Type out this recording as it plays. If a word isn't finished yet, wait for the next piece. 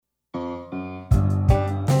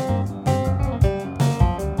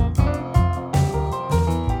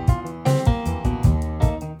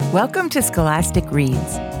Welcome to Scholastic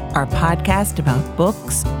Reads, our podcast about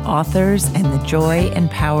books, authors, and the joy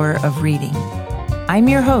and power of reading. I'm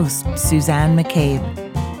your host, Suzanne McCabe,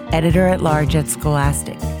 editor-at-large at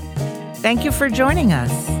Scholastic. Thank you for joining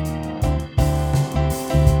us.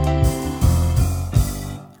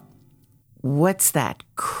 What's that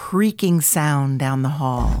creaking sound down the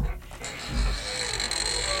hall?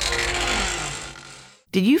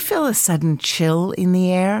 Did you feel a sudden chill in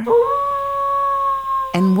the air?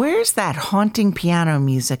 And where's that haunting piano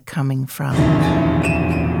music coming from?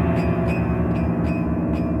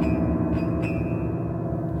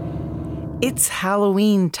 It's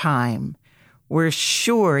Halloween time. We're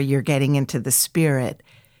sure you're getting into the spirit,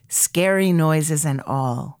 scary noises and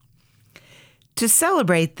all. To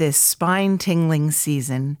celebrate this spine-tingling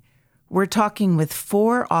season, we're talking with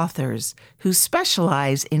 4 authors who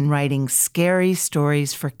specialize in writing scary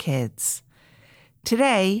stories for kids.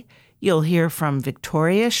 Today, you'll hear from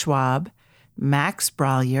Victoria Schwab, Max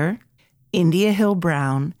Brallier, India Hill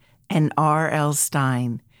Brown, and R.L.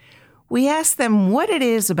 Stine. We asked them what it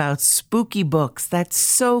is about spooky books that's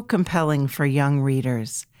so compelling for young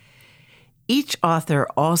readers. Each author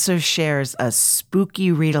also shares a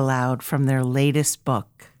spooky read-aloud from their latest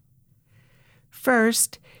book.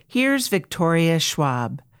 First, here's Victoria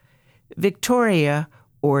Schwab. Victoria,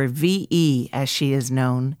 or V.E. as she is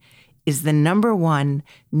known, is the #1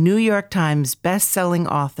 New York Times best-selling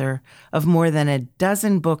author of more than a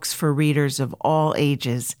dozen books for readers of all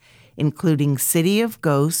ages, including City of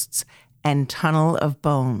Ghosts and Tunnel of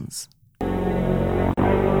Bones.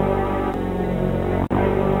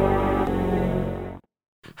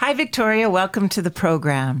 Hi, Victoria. Welcome to the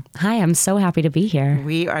program. Hi, I'm so happy to be here.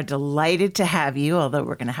 We are delighted to have you, although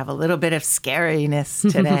we're going to have a little bit of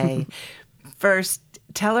scariness today. First,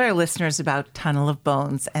 tell our listeners about Tunnel of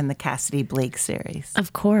Bones and the Cassidy Blake series.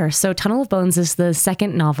 Of course. So Tunnel of Bones is the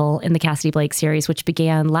second novel in the Cassidy Blake series, which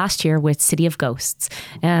began last year with City of Ghosts.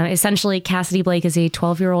 Essentially, Cassidy Blake is a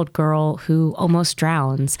 12-year-old girl who almost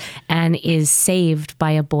drowns and is saved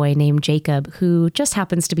by a boy named Jacob, who just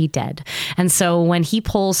happens to be dead. And so when he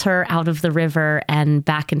pulls her out of the river and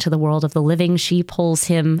back into the world of the living, she pulls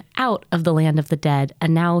him out of the land of the dead.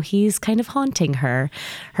 And now he's kind of haunting her.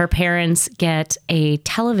 Her parents get a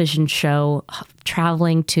television show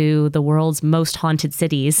traveling to the world's most haunted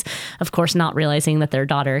cities, of course, not realizing that their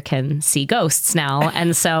daughter can see ghosts now.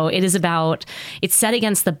 And so it's set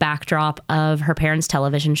against the backdrop of her parents'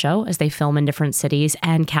 television show as they film in different cities,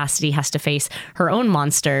 and Cassidy has to face her own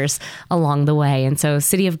monsters along the way. And so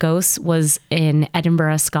City of Ghosts was in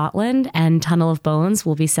Edinburgh, Scotland, and Tunnel of Bones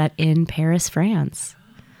will be set in Paris, France.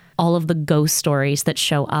 All of the ghost stories that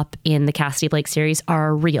show up in the Cassidy Blake series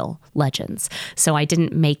are real legends. So I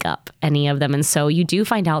didn't make up any of them. And so you do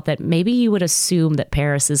find out that maybe you would assume that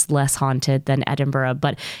Paris is less haunted than Edinburgh,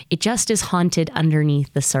 but it just is haunted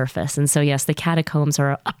underneath the surface. And so, yes, the catacombs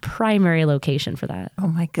are a primary location for that. Oh,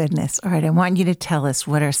 my goodness. All right. I want you to tell us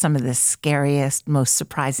what are some of the scariest, most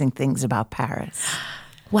surprising things about Paris?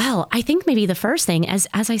 Well, I think maybe the first thing, as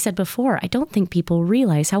I said before, I don't think people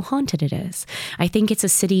realize how haunted it is. I think it's a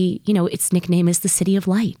city, its nickname is the City of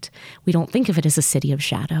Light. We don't think of it as a city of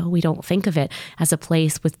shadow. We don't think of it as a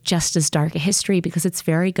place with just as dark a history because it's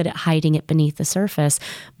very good at hiding it beneath the surface.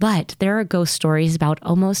 But there are ghost stories about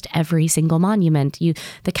almost every single monument.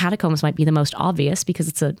 The catacombs might be the most obvious because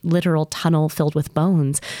it's a literal tunnel filled with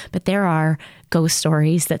bones. But there are ghost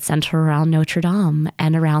stories that center around Notre Dame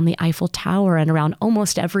and around the Eiffel Tower and around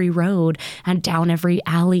almost every road and down every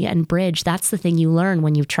alley and bridge. That's the thing you learn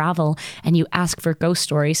when you travel and you ask for ghost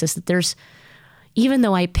stories, is that even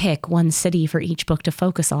though I pick one city for each book to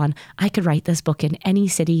focus on, I could write this book in any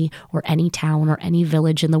city or any town or any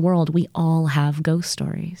village in the world. We all have ghost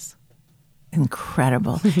stories.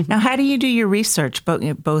 Incredible. Now, how do you do your research,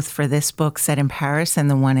 both for this book set in Paris and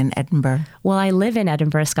the one in Edinburgh? Well, I live in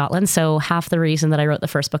Edinburgh, Scotland, so half the reason that I wrote the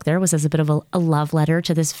first book there was as a bit of a love letter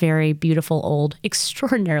to this very beautiful, old,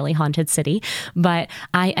 extraordinarily haunted city. But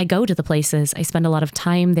I go to the places. I spend a lot of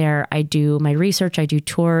time there. I do my research. I do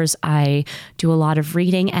tours. I do a lot of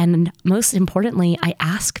reading. And most importantly, I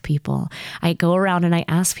ask people. I go around and I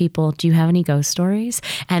ask people, do you have any ghost stories?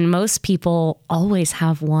 And most people always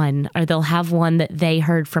have one, or they'll have one that they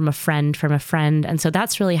heard from a friend. And so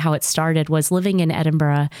that's really how it started, was living in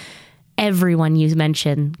Edinburgh. Everyone you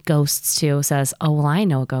mention ghosts to says, oh, well, I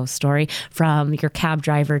know a ghost story, from your cab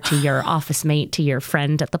driver to your office mate to your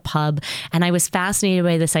friend at the pub. And I was fascinated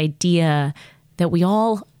by this idea that we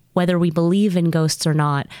all, whether we believe in ghosts or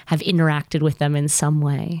not, have interacted with them in some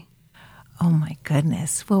way. Oh, my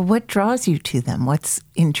goodness. Well, what draws you to them? What's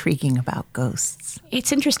intriguing about ghosts?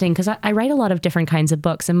 It's interesting because I write a lot of different kinds of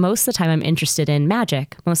books, and most of the time I'm interested in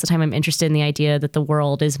magic. Most of the time I'm interested in the idea that the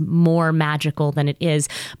world is more magical than it is.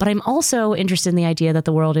 But I'm also interested in the idea that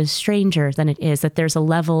the world is stranger than it is, that there's a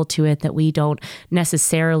level to it that we don't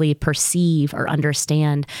necessarily perceive or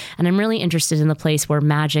understand. And I'm really interested in the place where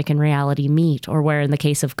magic and reality meet, or where, in the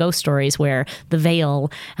case of ghost stories, where the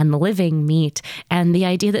veil and the living meet, and the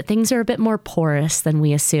idea that things are a bit more porous than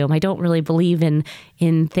we assume. I don't really believe in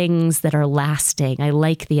things that are lasting. I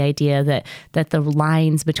like the idea that the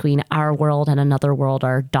lines between our world and another world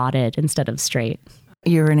are dotted instead of straight.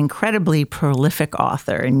 You're an incredibly prolific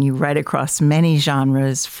author, and you write across many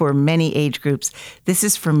genres for many age groups. This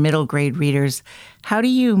is for middle grade readers. How do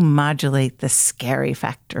you modulate the scary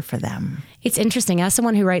factor for them? It's interesting. As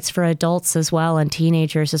someone who writes for adults as well and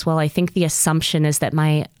teenagers as well, I think the assumption is that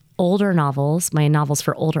my novels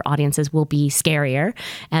for older audiences will be scarier,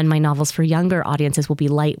 and my novels for younger audiences will be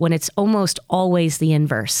light, when it's almost always the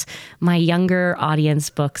inverse. My younger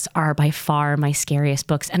audience books are by far my scariest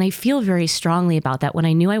books, and I feel very strongly about that. When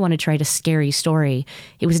I knew I wanted to write a scary story,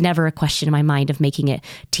 it was never a question in my mind of making it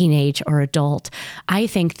teenage or adult. I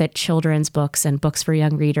think that children's books and books for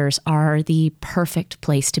young readers are the perfect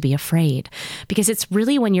place to be afraid, because it's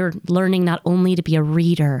really when you're learning not only to be a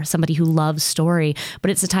reader, somebody who loves story,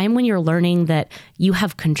 but it's a time when you're learning that you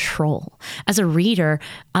have control. As a reader,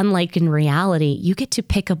 unlike in reality, you get to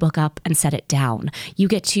pick a book up and set it down. You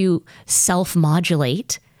get to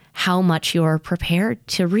self-modulate how much you're prepared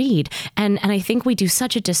to read. And I think we do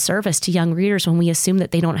such a disservice to young readers when we assume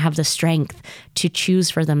that they don't have the strength to choose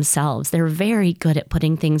for themselves. They're very good at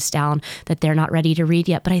putting things down that they're not ready to read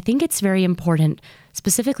yet. But I think it's very important,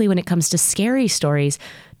 specifically when it comes to scary stories,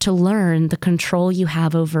 to learn the control you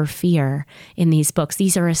have over fear in these books.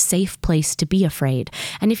 These are a safe place to be afraid.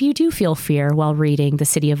 And if you do feel fear while reading the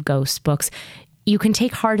City of Ghosts books, you can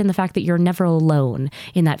take heart in the fact that you're never alone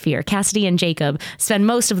in that fear. Cassidy and Jacob spend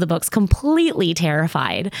most of the books completely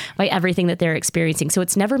terrified by everything that they're experiencing. So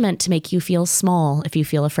it's never meant to make you feel small if you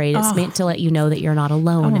feel afraid. It's meant to let you know that you're not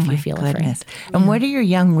alone if you feel afraid. And what do your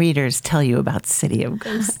young readers tell you about City of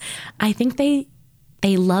Ghosts? I think they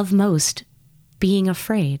love most being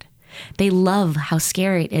afraid. They love how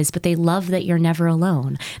scary it is, but they love that you're never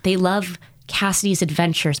alone. They love Cassidy's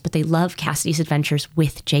adventures, but they love Cassidy's adventures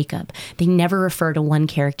with Jacob. They never refer to one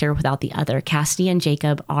character without the other. Cassidy and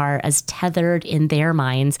Jacob are as tethered in their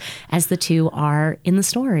minds as the two are in the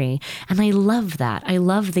story. And I love that. I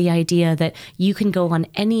love the idea that you can go on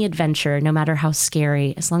any adventure, no matter how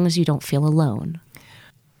scary, as long as you don't feel alone.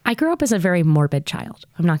 I grew up as a very morbid child.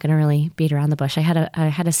 I'm not going to really beat around the bush. I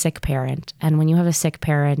had a sick parent. And when you have a sick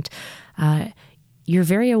parent, you're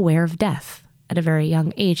very aware of death. At a very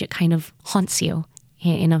young age, it kind of haunts you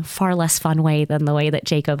in a far less fun way than the way that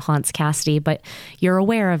Jacob haunts Cassidy, but you're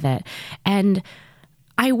aware of it. And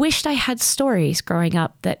I wished I had stories growing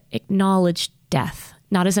up that acknowledged death,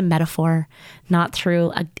 not as a metaphor, not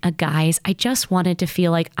through a guise. I just wanted to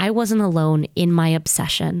feel like I wasn't alone in my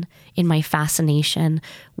obsession, in my fascination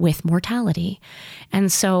with mortality. And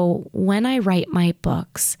so when I write my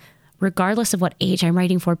books, regardless of what age I'm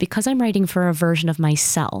writing for, because I'm writing for a version of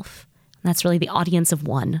myself, and that's really the audience of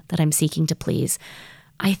one that I'm seeking to please,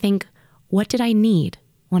 I think, what did I need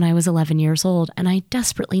when I was 11 years old? And I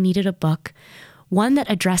desperately needed a book, one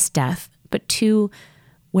that addressed death, but two,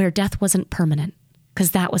 where death wasn't permanent,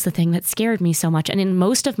 because that was the thing that scared me so much. And in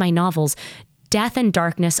most of my novels, death and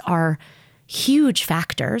darkness are huge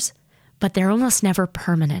factors, but they're almost never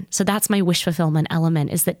permanent. So that's my wish fulfillment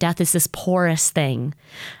element, is that death is this porous thing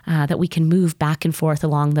that we can move back and forth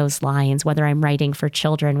along those lines. Whether I'm writing for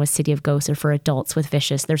children with City of Ghosts or for adults with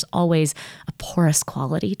Vicious, there's always a porous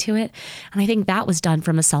quality to it. And I think that was done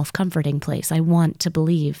from a self-comforting place. I want to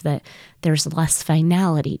believe that there's less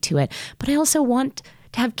finality to it, but I also want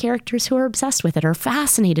to have characters who are obsessed with it or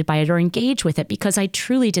fascinated by it or engage with it, because I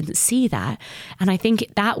truly didn't see that. And I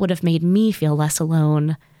think that would have made me feel less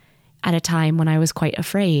alone at a time when I was quite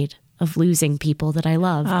afraid of losing people that I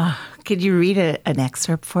love. Could you read an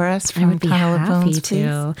excerpt for us from Tunnel of Bones,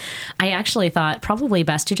 please? I actually thought probably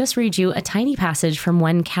best to just read you a tiny passage from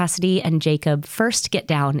when Cassidy and Jacob first get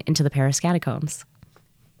down into the Paris catacombs.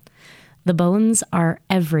 The bones are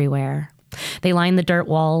everywhere. They line the dirt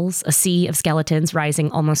walls, a sea of skeletons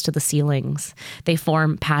rising almost to the ceilings. They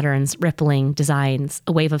form patterns, rippling designs,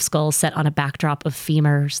 a wave of skulls set on a backdrop of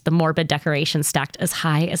femurs, the morbid decoration stacked as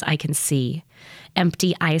high as I can see.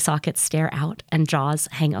 Empty eye sockets stare out and jaws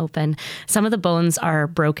hang open. Some of the bones are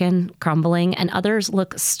broken, crumbling, and others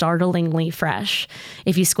look startlingly fresh.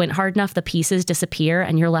 If you squint hard enough, the pieces disappear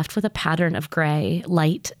and you're left with a pattern of gray,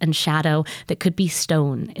 light, and shadow that could be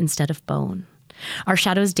stone instead of bone. Our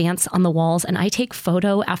shadows dance on the walls, and I take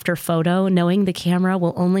photo after photo, knowing the camera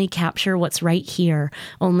will only capture what's right here,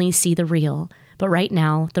 only see the real. But right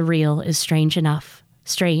now, the real is strange enough.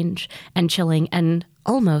 Strange and chilling and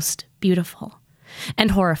almost beautiful.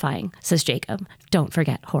 And horrifying, says Jacob. Don't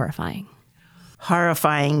forget horrifying.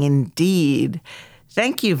 Horrifying indeed.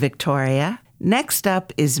 Thank you, Victoria. Next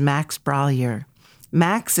up is Max Brallier.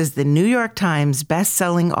 Max is the New York Times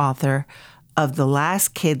best-selling author of the Last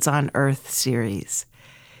Kids on Earth series.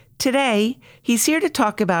 Today, he's here to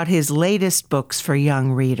talk about his latest books for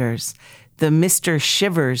young readers, the Mr.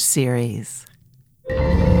 Shivers series.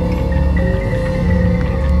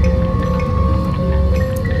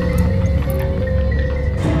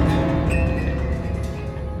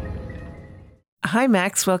 Hi,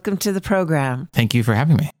 Max. Welcome to the program. Thank you for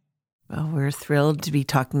having me. Well, we're thrilled to be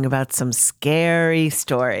talking about some scary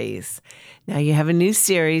stories. Now, you have a new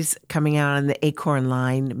series coming out on the Acorn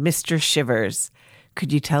line, Mr. Shivers.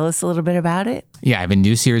 Could you tell us a little bit about it? Yeah, I have a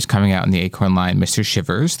new series coming out on the Acorn line, Mr.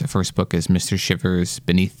 Shivers. The first book is Mr. Shivers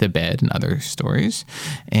Beneath the Bed and Other Stories.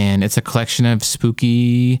 And it's a collection of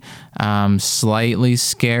spooky, slightly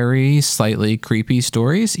scary, slightly creepy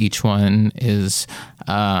stories. Each one is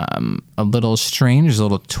a little strange. There's a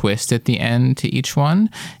little twist at the end to each one.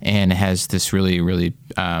 And it has this really, really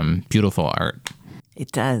beautiful art.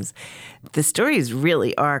 It does. The stories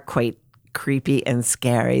really are quite creepy and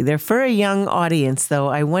scary. They're for a young audience, though.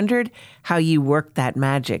 I wondered how you worked that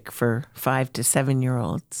magic for 5 to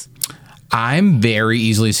 7-year-olds. I'm very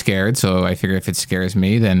easily scared, so I figure if it scares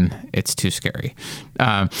me, then it's too scary.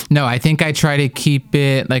 No, I think I try to keep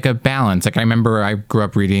it like a balance. Like I remember I grew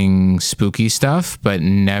up reading spooky stuff, but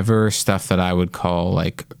never stuff that I would call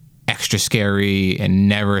like extra scary, and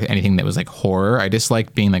never anything that was like horror. I just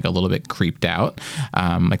like being like a little bit creeped out,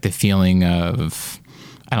 like the feeling of,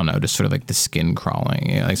 I don't know, just sort of like the skin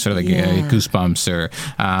crawling, like sort of like goosebumps, or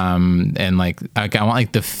and like I want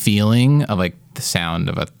like the feeling of like the sound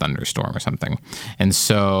of a thunderstorm or something. And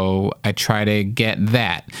so I try to get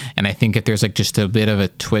that. And I think if there's like just a bit of a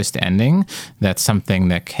twist ending, that's something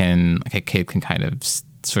that can, like a kid can kind of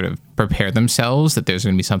sort of prepare themselves that there's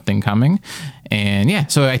going to be something coming. And yeah,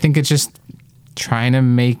 so I think it's just trying to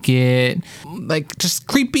make it like just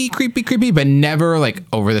creepy, but never like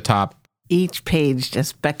over the top. Each page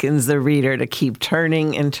just beckons the reader to keep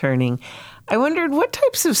turning and turning. I wondered, what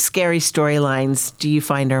types of scary storylines do you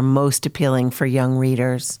find are most appealing for young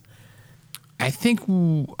readers? I think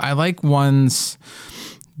I like ones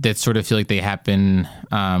that sort of feel like they happen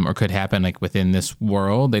or could happen like within this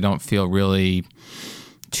world. They don't feel really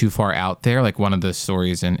too far out there. Like one of the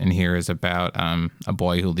stories in here is about a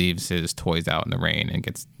boy who leaves his toys out in the rain and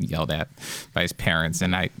gets yelled at by his parents.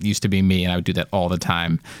 And I used to be me, and I would do that all the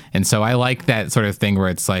time. And so I like that sort of thing where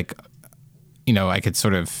it's like, you know, I could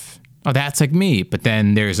sort of, oh, that's like me, but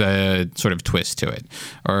then there's a sort of twist to it.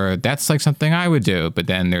 Or that's like something I would do, but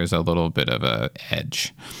then there's a little bit of a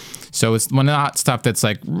edge. So it's not stuff that's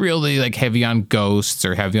like really like heavy on ghosts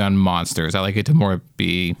or heavy on monsters. I like it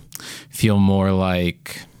to feel more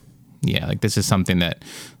like, yeah, like this is something that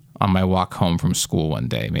on my walk home from school one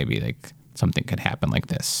day, maybe like something could happen like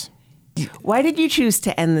this. Why did you choose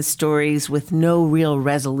to end the stories with no real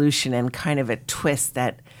resolution and kind of a twist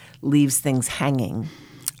that leaves things hanging?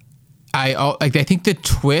 I think the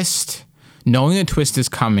twist, knowing the twist is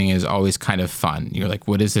coming, is always kind of fun. You're like,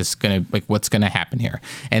 what's going to happen here?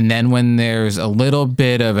 And then when there's a little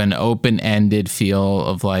bit of an open-ended feel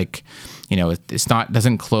of like, you know,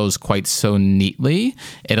 doesn't close quite so neatly,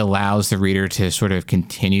 it allows the reader to sort of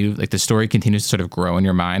continue, like the story continues to sort of grow in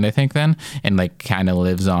your mind, I think then, and like kind of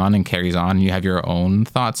lives on and carries on, and you have your own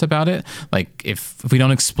thoughts about it. Like if we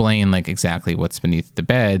don't explain like exactly what's beneath the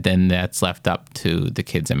bed, then that's left up to the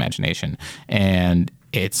kid's imagination. And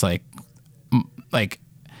it's like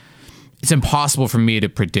it's impossible for me to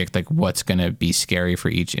predict like what's going to be scary for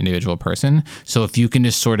each individual person. So if you can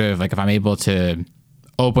just sort of like, if I'm able to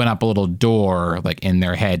open up a little door like in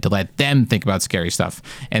their head to let them think about scary stuff,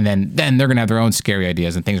 and then they're going to have their own scary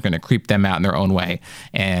ideas and things are going to creep them out in their own way.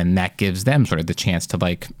 And that gives them sort of the chance to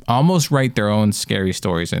like almost write their own scary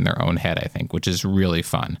stories in their own head, I think, which is really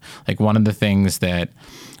fun. Like one of the things that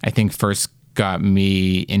I think first got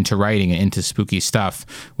me into writing and into spooky stuff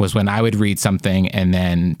was when I would read something and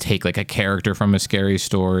then take like a character from a scary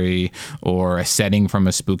story or a setting from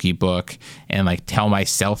a spooky book and like tell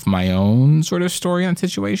myself my own sort of story on the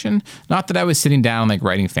situation. Not that I was sitting down like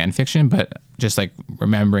writing fan fiction, but just like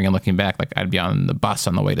remembering and looking back, like I'd be on the bus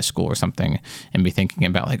on the way to school or something and be thinking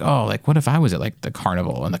about like, oh, like what if I was at like the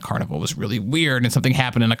carnival and the carnival was really weird and something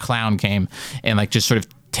happened and a clown came, and like just sort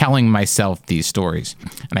of telling myself these stories.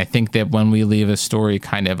 And I think that when we leave a story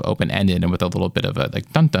kind of open-ended and with a little bit of a like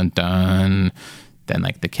dun dun dun, then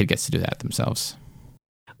like the kid gets to do that themselves.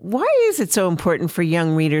 Why is it so important for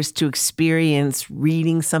young readers to experience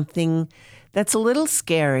reading something that's a little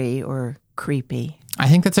scary or creepy? I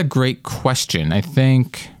think that's a great question. I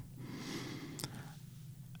think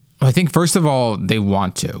first of all, they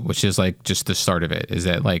want to, which is like just the start of it, is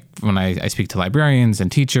that like when I speak to librarians and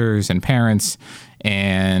teachers and parents,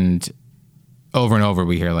 and over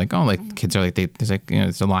we hear like, oh, like kids are like, there's like,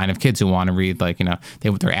 there's a line of kids who want to read, like,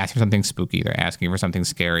 they're asking for something spooky, they're asking for something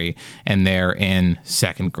scary, and they're in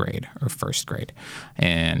second grade or first grade.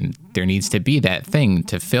 And there needs to be that thing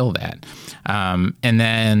to fill that. And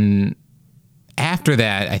then after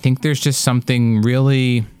that, I think there's just something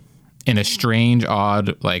really, in a strange,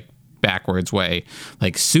 odd, like backwards way,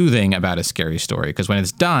 like soothing about a scary story. Because when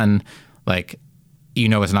it's done, like,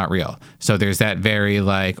 it's not real. So there's that very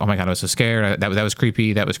like, oh my God, I was so scared. That was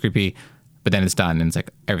creepy. That was creepy. But then it's done and it's like,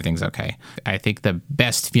 everything's okay. I think the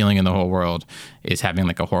best feeling in the whole world is having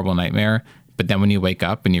like a horrible nightmare. But then when you wake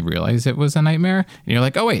up and you realize it was a nightmare, and you're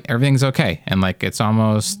like, oh, wait, everything's okay. And like, it's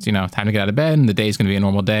almost, time to get out of bed and the day's going to be a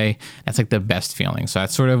normal day. That's like the best feeling. So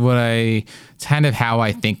that's sort of it's kind of how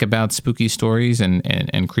I think about spooky stories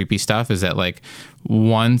and creepy stuff, is that like,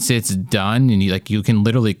 once it's done and you can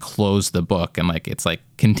literally close the book and like, it's like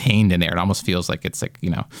contained in there. It almost feels like it's like,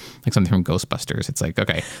 like something from Ghostbusters. It's like,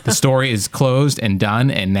 okay, the story is closed and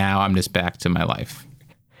done. And now I'm just back to my life.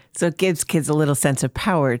 So it gives kids a little sense of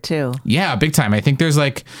power too. Yeah, big time. I think there's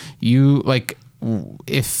like,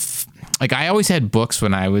 if like I always had books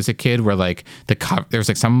when I was a kid where like the cover, there was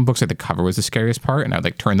like some books like the cover was the scariest part, and I would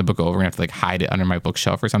like turn the book over and have to like hide it under my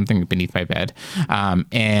bookshelf or something beneath my bed.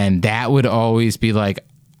 And that would always be like,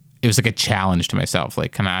 it was like a challenge to myself.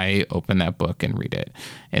 Like, can I open that book and read it?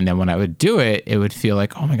 And then when I would do it, it would feel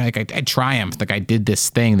like, oh my God, like I triumphed. Like I did this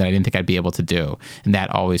thing that I didn't think I'd be able to do. And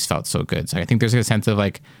that always felt so good. So I think there's a sense of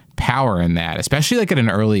like power in that, especially like at an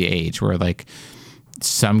early age where like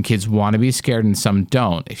some kids want to be scared and some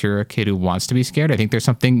don't. If you're a kid who wants to be scared, I think there's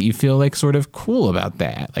something you feel like sort of cool about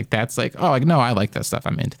that. Like that's like, oh, like, no, I like that stuff.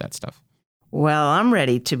 I'm into that stuff. Well, I'm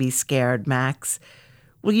ready to be scared, Max.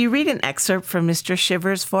 Will you read an excerpt from Mr.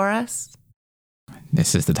 Shivers for us?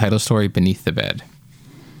 This is the title story, Beneath the Bed.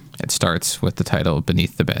 It starts with the title,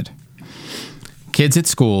 Beneath the Bed. Kids at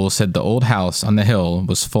school said the old house on the hill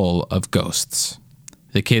was full of ghosts.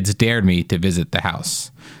 The kids dared me to visit the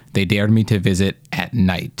house. They dared me to visit at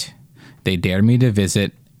night. They dared me to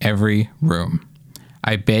visit every room.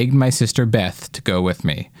 I begged my sister Beth to go with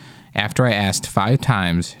me. After I asked 5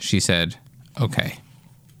 times, she said, okay.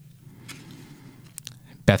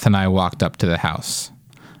 Beth and I walked up to the house.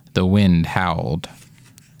 The wind howled.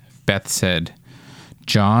 Beth said,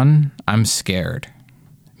 John, I'm scared.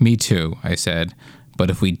 Me too, I said. But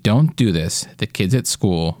if we don't do this, the kids at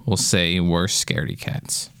school will say we're scaredy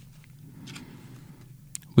cats.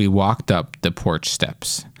 We walked up the porch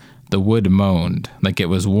steps. The wood moaned like it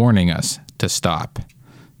was warning us to stop.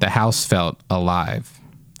 The house felt alive.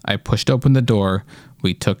 I pushed open the door.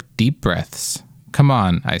 We took deep breaths. Come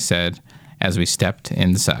on, I said, as we stepped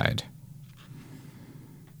inside.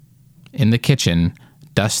 In the kitchen,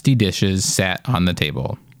 dusty dishes sat on the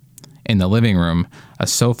table. In the living room, a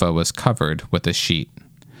sofa was covered with a sheet.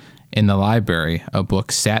 In the library, a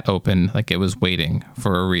book sat open like it was waiting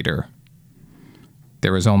for a reader.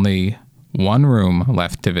 There was only one room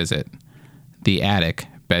left to visit, the attic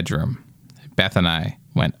bedroom. Beth and I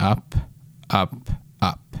went up, up,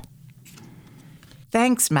 up.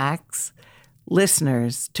 Thanks, Max.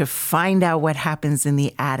 Listeners, to find out what happens in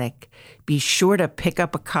the attic, be sure to pick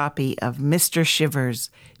up a copy of Mr. Shivers,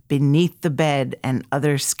 Beneath the Bed and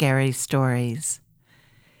Other Scary Stories.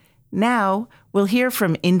 Now, we'll hear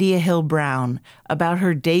from India Hill Brown about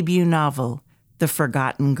her debut novel, The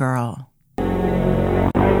Forgotten Girl.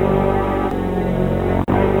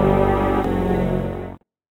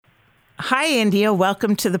 Hi, India.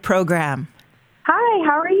 Welcome to the program. Hi,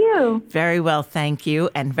 how are you? Very well, thank you,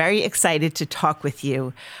 and very excited to talk with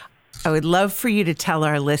you. I would love for you to tell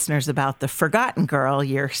our listeners about The Forgotten Girl,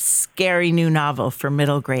 your scary new novel for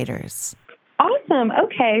middle graders. Awesome.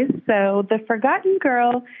 Okay, so The Forgotten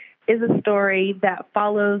Girl is a story that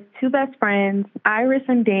follows two best friends, Iris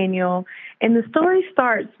and Daniel. And the story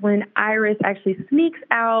starts when Iris actually sneaks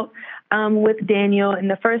out with Daniel in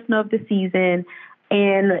the first snow of the season,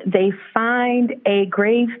 and they find a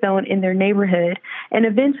gravestone in their neighborhood. And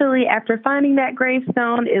eventually, after finding that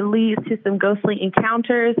gravestone, it leads to some ghostly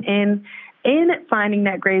encounters. And in finding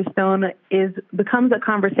that gravestone becomes a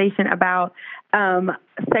conversation about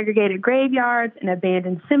segregated graveyards and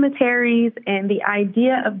abandoned cemeteries and the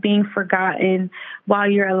idea of being forgotten while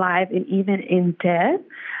you're alive and even in death.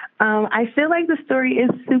 I feel like the story is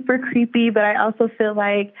super creepy, but I also feel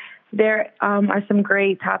like there are some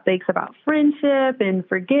great topics about friendship and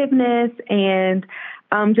forgiveness and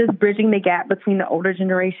just bridging the gap between the older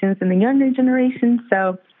generations and the younger generations.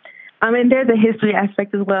 So, and there's a history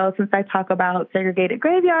aspect as well, since I talk about segregated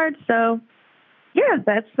graveyards. So, yeah,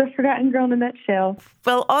 that's The Forgotten Girl in a nutshell.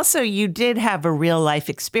 Well, also, you did have a real life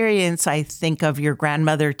experience. I think of your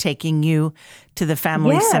grandmother taking you to the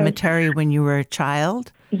family cemetery when you were a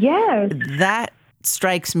child. Yes. That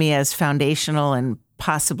strikes me as foundational, and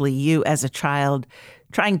possibly you as a child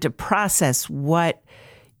trying to process what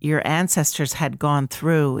your ancestors had gone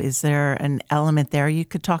through. Is there an element there you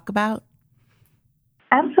could talk about?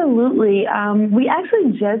 Absolutely. We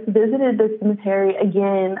actually just visited the cemetery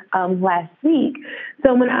again last week.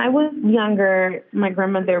 So when I was younger, my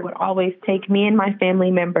grandmother would always take me and my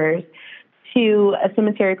family members to a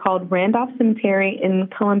cemetery called Randolph Cemetery in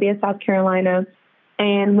Columbia, South Carolina.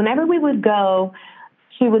 And whenever we would go,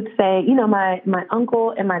 she would say, you know, my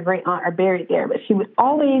uncle and my great aunt are buried there, but she would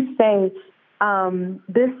always say,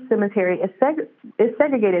 this cemetery is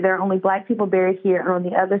segregated. There are only black people buried here, and on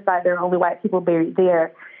the other side, there are only white people buried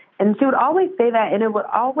there. And she would always say that, and it would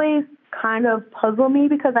always kind of puzzle me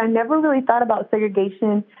because I never really thought about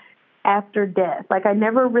segregation after death. Like, I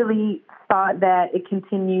never really thought that it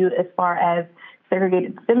continued as far as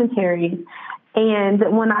segregated cemeteries.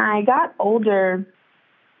 And when I got older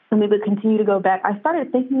and we would continue to go back, I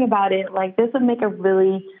started thinking about it like this would make a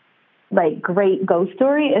really great ghost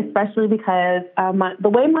story, especially because the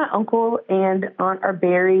way my uncle and aunt are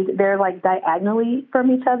buried, they're diagonally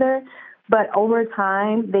from each other. But over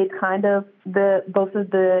time, they both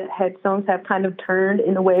of the headstones have kind of turned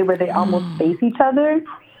in a way where they almost face each other.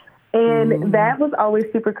 And that was always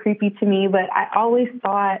super creepy to me. But I always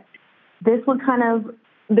thought this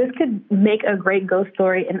could make a great ghost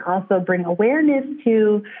story and also bring awareness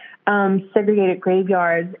to segregated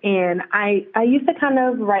graveyards. And I used to kind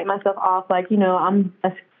of write myself off I'm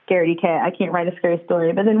a scaredy cat. I can't write a scary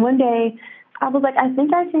story. But then one day I was like, I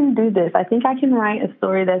think I can do this. I think I can write a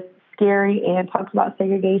story that's scary and talks about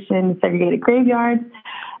segregation, segregated graveyards.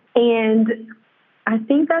 And I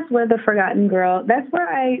think that's where that's where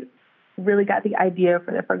I really got the idea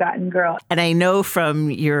for The Forgotten Girl. And I know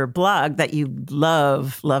from your blog that you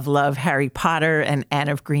love Harry Potter and Anne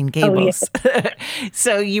of Green Gables. Oh, yes.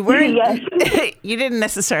 So you weren't, you didn't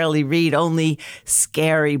necessarily read only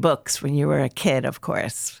scary books when you were a kid, of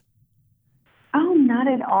course. Oh, not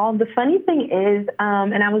at all. The funny thing is,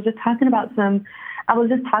 and I was just talking about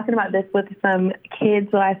this with some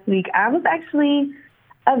kids last week. I was actually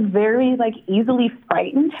a very easily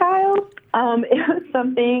frightened child. It was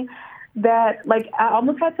something that I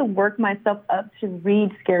almost had to work myself up to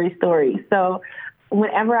read scary stories. So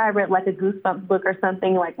whenever I read a Goosebumps book or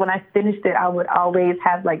something, when I finished it, I would always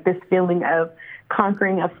have this feeling of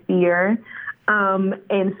conquering of fear,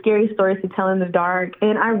 and scary stories to tell in the dark.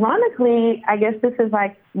 And ironically, I guess this is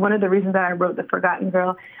one of the reasons that I wrote The Forgotten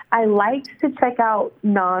Girl. I liked to check out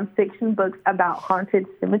nonfiction books about haunted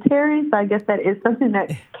cemeteries. So I guess that is something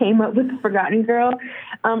that came up with The Forgotten Girl.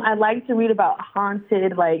 I like to read about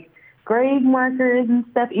haunted, grave markers and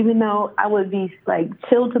stuff, even though I would be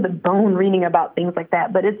chilled to the bone reading about things like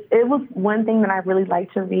that. But it was one thing that I really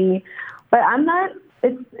like to read. But I'm not,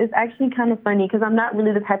 it's actually kind of funny because I'm not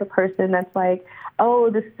really the type of person that's oh,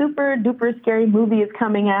 the super duper scary movie is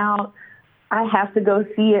coming out, I have to go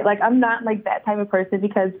see it. I'm not that type of person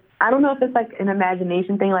because I don't know if it's an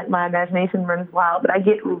imagination thing, my imagination runs wild, but I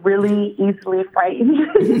get really easily frightened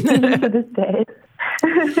even to this day.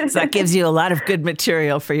 So that gives you a lot of good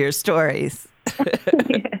material for your stories.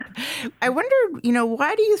 Yeah. I wonder,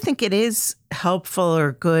 why do you think it is helpful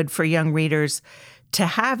or good for young readers to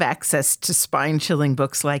have access to spine-chilling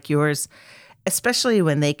books like yours, especially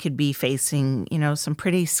when they could be facing, some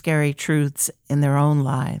pretty scary truths in their own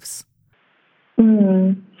lives?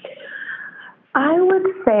 I would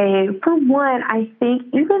say, for one, I think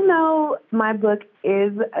even though my book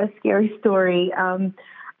is a scary story,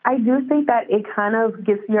 I do think that it kind of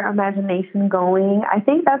gets your imagination going. I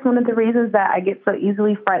think that's one of the reasons that I get so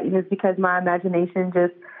easily frightened is because my imagination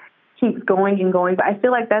just keeps going and going. But I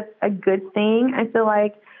feel like that's a good thing. I feel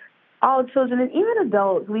like all children and even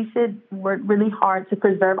adults, we should work really hard to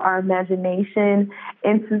preserve our imagination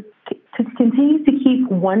and to continue to keep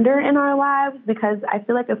wonder in our lives, because I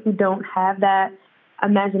feel like if we don't have that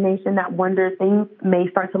imagination, that wonder, things may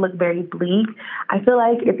start to look very bleak. I feel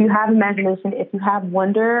like if you have imagination, if you have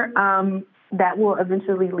wonder, that will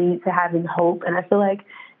eventually lead to having hope. And I feel like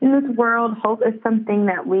in this world, hope is something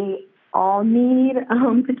that we all need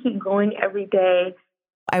to keep going every day.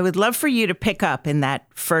 I would love for you to pick up in that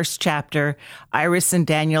first chapter. Iris and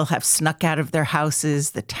Daniel have snuck out of their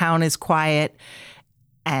houses. The town is quiet,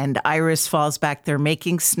 and Iris falls back. They're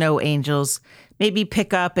making snow angels. Maybe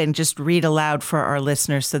pick up and just read aloud for our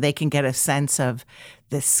listeners so they can get a sense of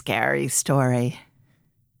this scary story.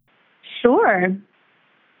 Sure.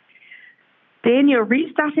 Daniel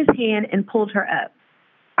reached out his hand and pulled her up.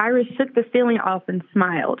 Iris shook the ceiling off and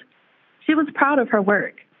smiled. She was proud of her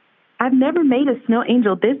work. I've never made a snow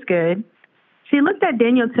angel this good. She looked at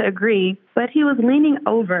Daniel to agree, but he was leaning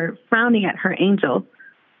over, frowning at her angel.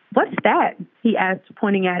 What's that? He asked,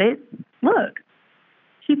 pointing at it. Look.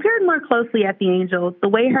 She peered more closely at the angel, the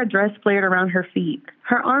way her dress flared around her feet,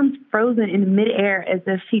 her arms frozen in midair as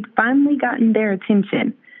if she'd finally gotten their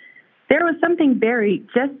attention. There was something buried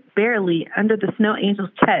just barely under the snow angel's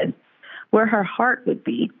chest, where her heart would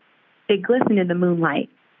be. It glistened in the moonlight.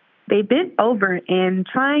 They bent over and,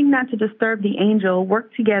 trying not to disturb the angel,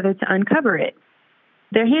 worked together to uncover it.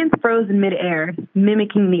 Their hands froze in midair,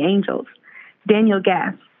 mimicking the angel's. Daniel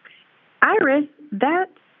gasped. Iris,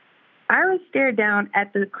 that's... Iris stared down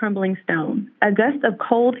at the crumbling stone, a gust of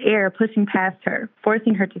cold air pushing past her,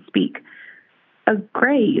 forcing her to speak. A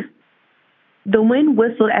grave. The wind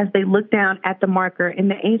whistled as they looked down at the marker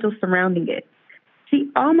and the angel surrounding it. She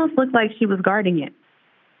almost looked like she was guarding it.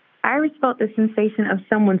 Iris felt the sensation of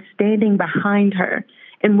someone standing behind her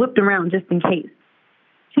and whipped around just in case.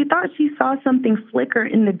 She thought she saw something flicker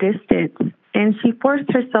in the distance, and she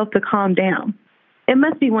forced herself to calm down. It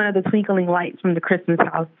must be one of the twinkling lights from the Christmas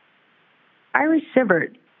house. Iris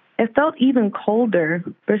shivered. It felt even colder,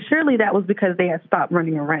 but surely that was because they had stopped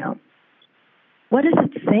running around. What does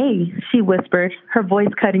it say? She whispered, her voice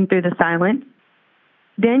cutting through the silence.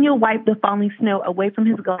 Daniel wiped the falling snow away from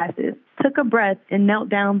his glasses, took a breath, and knelt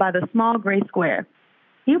down by the small gray square.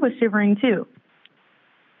 He was shivering too.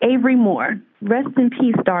 Avery Moore, rest in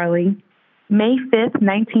peace, darling. May 5th,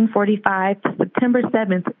 1945 to September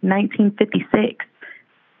 7th, 1956.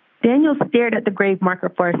 Daniel stared at the grave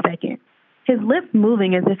marker for a second, his lips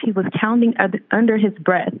moving as if he was counting under his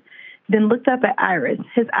breath, then looked up at Iris,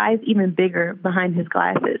 his eyes even bigger behind his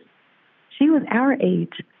glasses. She was our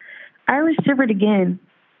age. Iris shivered again.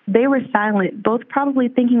 They were silent, both probably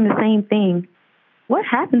thinking the same thing. What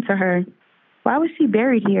happened to her? Why was she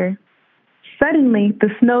buried here? Suddenly, the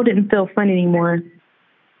snow didn't feel fun anymore.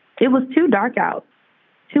 It was too dark out,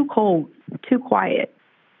 too cold, too quiet.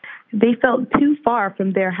 They felt too far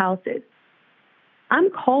from their houses. I'm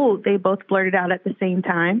cold, they both blurted out at the same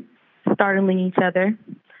time, startling each other.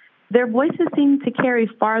 Their voices seemed to carry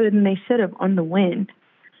farther than they should have on the wind.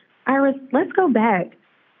 Iris, let's go back.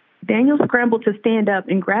 Daniel scrambled to stand up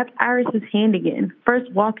and grabbed Iris's hand again, first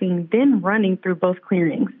walking, then running through both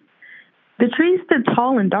clearings. The trees stood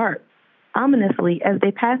tall and dark, ominously as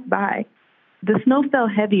they passed by. The snow fell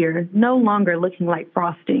heavier, no longer looking like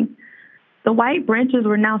frosting. The white branches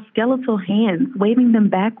were now skeletal hands, waving them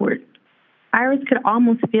backward. Iris could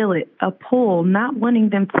almost feel it, a pull, not wanting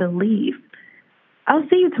them to leave. I'll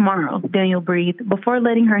see you tomorrow, Daniel breathed, before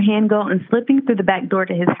letting her hand go and slipping through the back door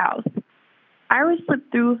to his house. Iris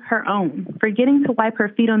slipped through her own, forgetting to wipe her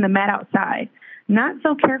feet on the mat outside, not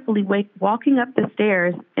so carefully walking up the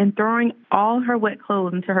stairs and throwing all her wet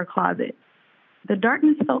clothes into her closet. The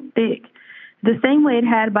darkness felt thick, the same way it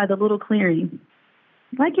had by the little clearing,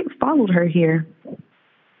 like it followed her here.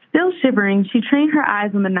 Still shivering, she trained her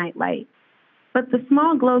eyes on the nightlight, but the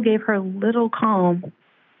small glow gave her little calm.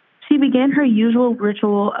 She began her usual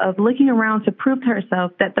ritual of looking around to prove to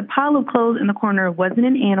herself that the pile of clothes in the corner wasn't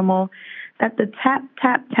an animal, that the tap,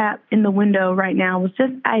 tap, tap in the window right now was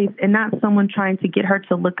just ice and not someone trying to get her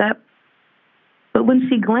to look up. But when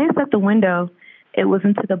she glanced at the window, it was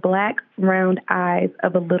into the black, round eyes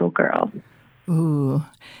of a little girl. Ooh,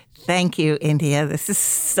 thank you, India. This is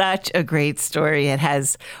such a great story. It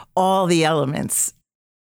has all the elements.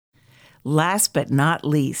 Last but not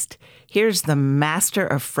least, here's the master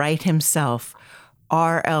of fright himself,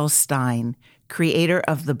 R.L. Stine, creator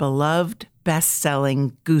of the beloved,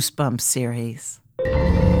 best-selling Goosebumps series.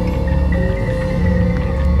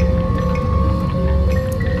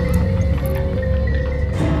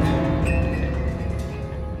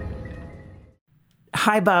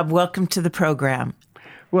 Hi, Bob. Welcome to the program.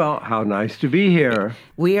 Well, how nice to be here.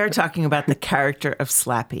 We are talking about the character of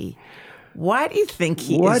Slappy. Why do you think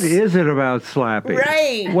he is? What is it about Slappy?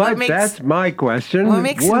 Right. That's my question.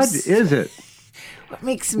 What is it? What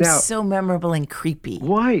makes him so memorable and creepy?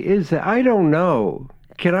 Why is that? I don't know.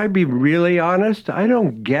 Can I be really honest? I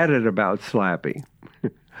don't get it about Slappy.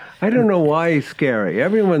 I don't know why he's scary.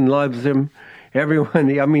 Everyone loves him.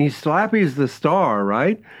 Slappy's the star,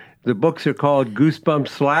 right? The books are called Goosebumps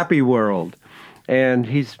Slappy World. And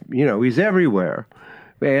he's everywhere.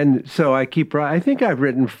 And so I think I've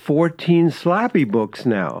written 14 Slappy books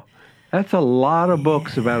now. That's a lot of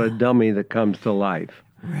books about a dummy that comes to life.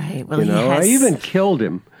 Right. Well, I even killed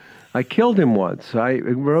him. I killed him once. I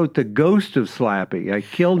wrote The Ghost of Slappy. I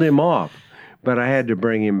killed him off, but I had to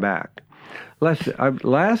bring him back.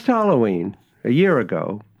 Last Halloween, a year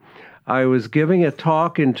ago, I was giving a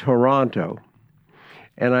talk in Toronto,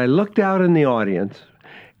 and I looked out in the audience,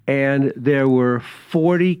 and there were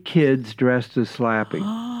 40 kids dressed as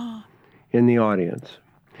Slappy in the audience.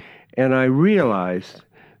 And I realized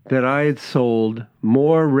that I had sold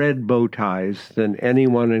more red bow ties than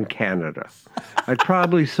anyone in Canada. I'd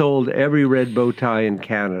probably sold every red bow tie in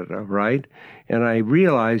Canada, right? And I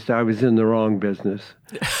realized I was in the wrong business.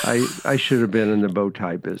 I should have been in the bow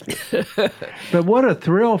tie business. But what a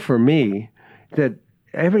thrill for me that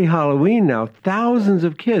every Halloween now, thousands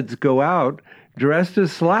of kids go out dressed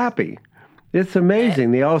as Slappy. It's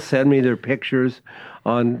amazing. They all send me their pictures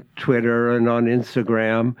on Twitter and on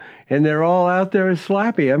Instagram, and they're all out there as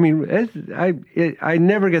Slappy. I mean, I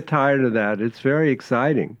never get tired of that. It's very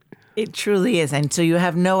exciting. It truly is. And so you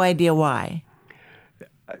have no idea why?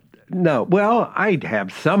 No. Well, I'd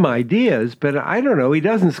have some ideas, but I don't know. He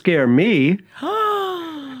doesn't scare me.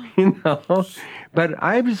 But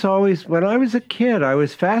when I was a kid, I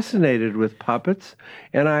was fascinated with puppets,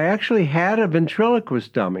 and I actually had a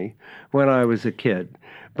ventriloquist dummy when I was a kid.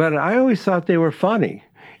 But I always thought they were funny.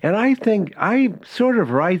 And I think I sort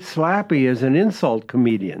of write Slappy as an insult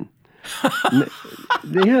comedian.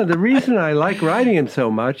 The reason I like writing him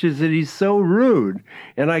so much is that he's so rude,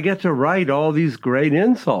 and I get to write all these great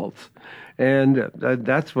insults. And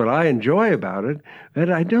that's what I enjoy about it. But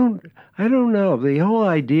I don't know. The whole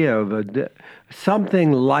idea of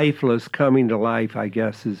something lifeless coming to life, I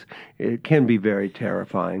guess, it can be very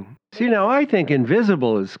terrifying. See, now I think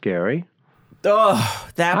Invisible is scary. Oh,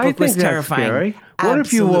 that book was terrifying. Scary. What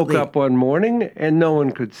if you woke up one morning and no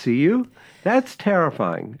one could see you? That's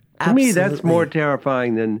terrifying. To me, that's more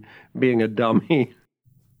terrifying than being a dummy.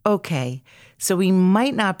 Okay, so we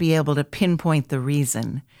might not be able to pinpoint the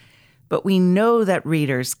reason, but we know that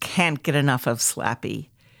readers can't get enough of Slappy.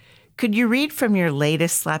 Could you read from your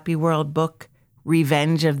latest Slappy World book,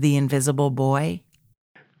 Revenge of the Invisible Boy?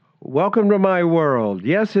 Welcome to my world.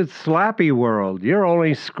 Yes, it's Slappy World. You're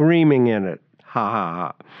only screaming in it. Ha ha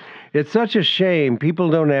ha. It's such a shame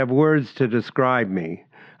people don't have words to describe me.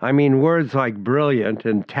 I mean, words like brilliant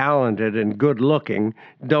and talented and good-looking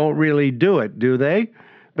don't really do it, do they?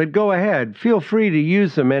 But go ahead. Feel free to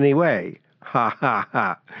use them anyway. Ha ha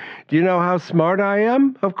ha. Do you know how smart I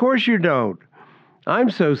am? Of course you don't. I'm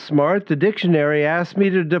so smart, the dictionary asked me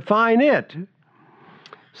to define it.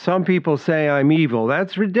 Some people say I'm evil.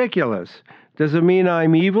 That's ridiculous. Does it mean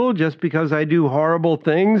I'm evil just because I do horrible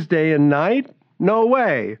things day and night? No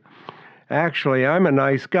way. Actually, I'm a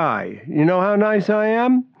nice guy. You know how nice I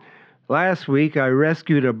am? Last week, I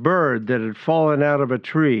rescued a bird that had fallen out of a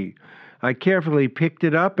tree. I carefully picked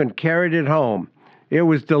it up and carried it home. It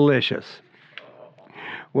was delicious.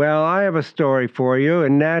 Well, I have a story for you,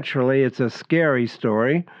 and naturally, it's a scary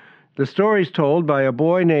story. The story's told by a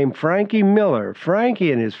boy named Frankie Miller.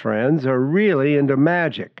 Frankie and his friends are really into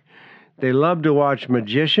magic. They love to watch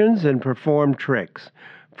magicians and perform tricks.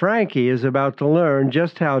 Frankie is about to learn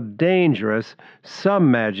just how dangerous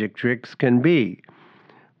some magic tricks can be.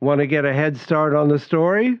 Want to get a head start on the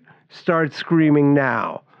story? Start screaming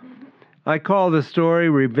now. I call the story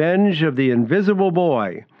Revenge of the Invisible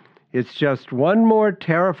Boy. It's just one more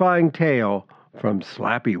terrifying tale from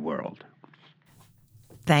Slappy World.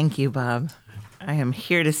 Thank you, Bob. I am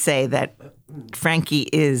here to say that Frankie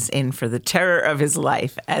is in for the terror of his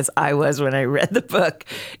life, as I was when I read the book.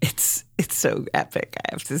 It's so epic,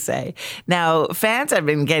 I have to say. Now, fans have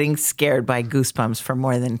been getting scared by Goosebumps for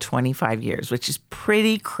more than 25 years, which is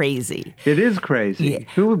pretty crazy. It is crazy. Yeah.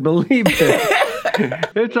 Who would believe it?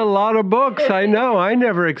 It's a lot of books, I know. I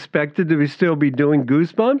never expected to still be doing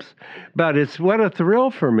Goosebumps, but it's what a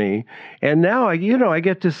thrill for me. And now, I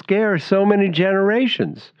get to scare so many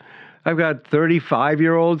generations. I've got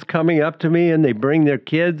 35-year-olds coming up to me, and they bring their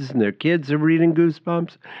kids, and their kids are reading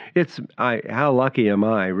Goosebumps. How lucky am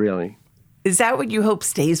I, really? Is that what you hope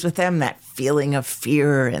stays with them, that feeling of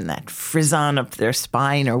fear and that frisson up their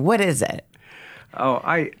spine, or what is it?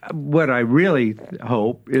 What I really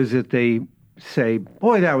hope is that they say,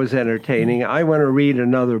 boy, that was entertaining. I want to read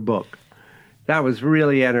another book. That was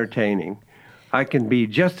really entertaining. I can be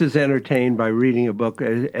just as entertained by reading a book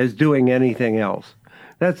as doing anything else.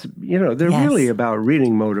 That's, they're really about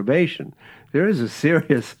reading motivation. There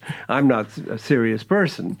is I'm not a serious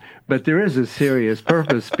person, but there is a serious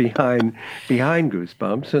purpose behind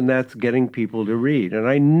Goosebumps, and that's getting people to read. And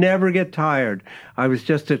I never get tired. I was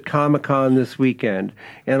just at Comic-Con this weekend,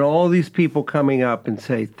 and all these people coming up and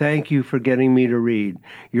say, thank you for getting me to read.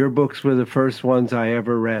 Your books were the first ones I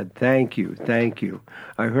ever read. Thank you, thank you.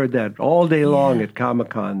 I heard that all day long at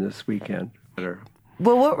Comic-Con this weekend.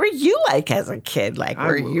 Well, what were you like as a kid?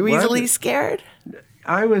 Were you easily scared?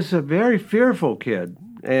 I was a very fearful kid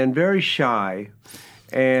and very shy,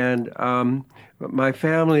 and my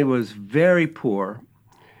family was very poor.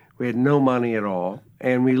 We had no money at all,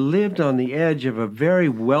 and we lived on the edge of a very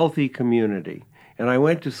wealthy community. And I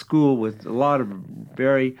went to school with a lot of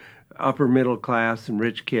very upper middle class and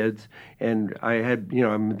rich kids, and I had,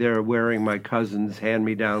 I'm there wearing my cousin's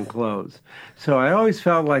hand-me-down clothes. So I always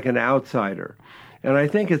felt like an outsider. And I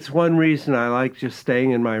think it's one reason I like just staying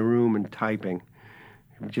in my room and typing.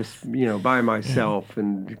 Just, by myself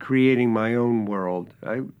and creating my own world.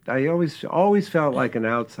 I always felt like an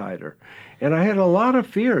outsider. And I had a lot of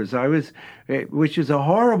fears. Which is a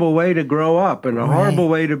horrible way to grow up and a horrible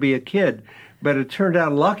way to be a kid. But it turned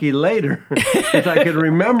out lucky later because I could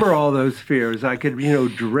remember all those fears. I could,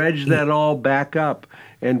 dredge that all back up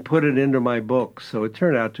and put it into my books. So it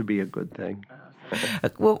turned out to be a good thing.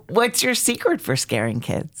 Well, what's your secret for scaring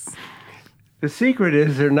kids? The secret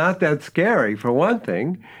is they're not that scary, for one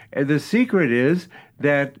thing. And the secret is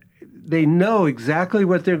that they know exactly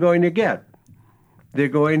what they're going to get. They're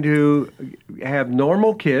going to have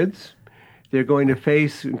normal kids. They're going to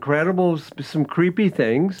face some creepy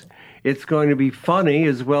things. It's going to be funny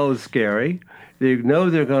as well as scary. They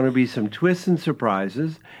know there are going to be some twists and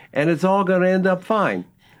surprises, and it's all going to end up fine.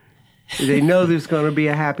 They know there's going to be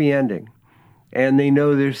a happy ending, and they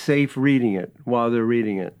know they're safe reading it while they're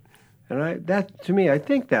reading it. And I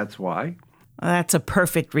think that's why. Well, that's a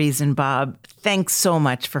perfect reason, Bob. Thanks so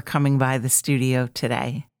much for coming by the studio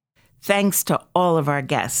today. Thanks to all of our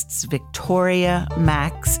guests, Victoria,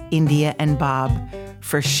 Max, India, and Bob,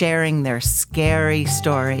 for sharing their scary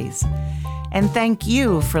stories. And thank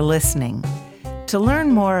you for listening. To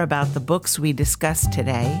learn more about the books we discussed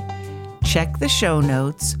today, check the show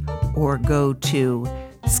notes or go to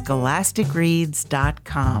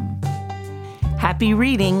scholasticreads.com. Happy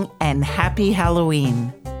reading and happy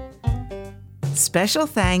Halloween. Special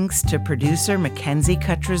thanks to producer Mackenzie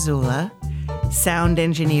Cutrazula, sound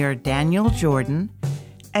engineer Daniel Jordan,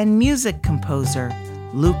 and music composer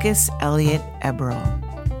Lucas Elliott Eberl.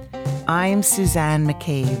 I'm Suzanne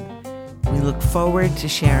McCabe. We look forward to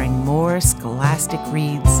sharing more Scholastic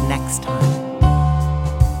Reads next time.